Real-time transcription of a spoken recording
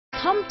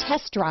Come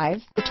test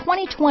drive the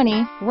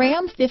 2020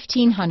 Ram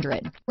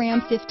 1500.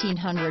 Ram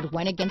 1500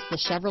 went against the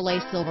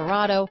Chevrolet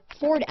Silverado,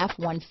 Ford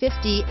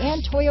F-150,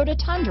 and Toyota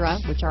Tundra,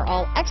 which are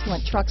all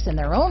excellent trucks in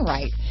their own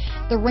right.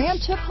 The Ram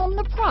took home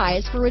the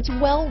prize for its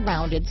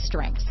well-rounded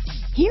strengths.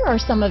 Here are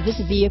some of this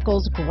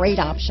vehicle's great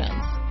options: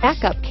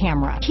 backup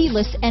camera,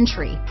 keyless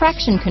entry,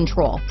 traction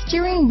control,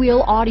 steering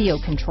wheel audio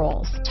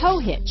controls, tow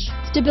hitch,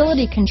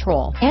 stability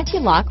control,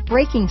 anti-lock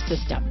braking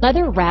system,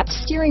 leather-wrapped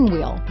steering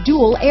wheel,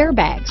 dual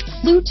airbags,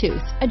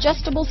 Bluetooth,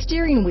 adjustable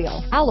steering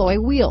wheel, alloy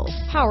wheels,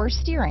 power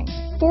steering,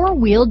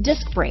 four-wheel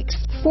disc brakes,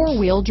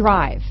 four-wheel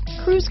drive,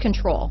 cruise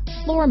control,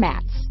 floor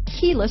mats,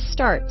 keyless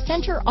start,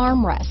 center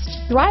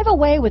armrest. Drive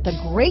away with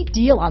a great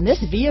deal on this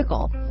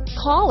vehicle.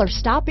 Call or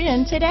stop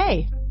in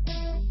today.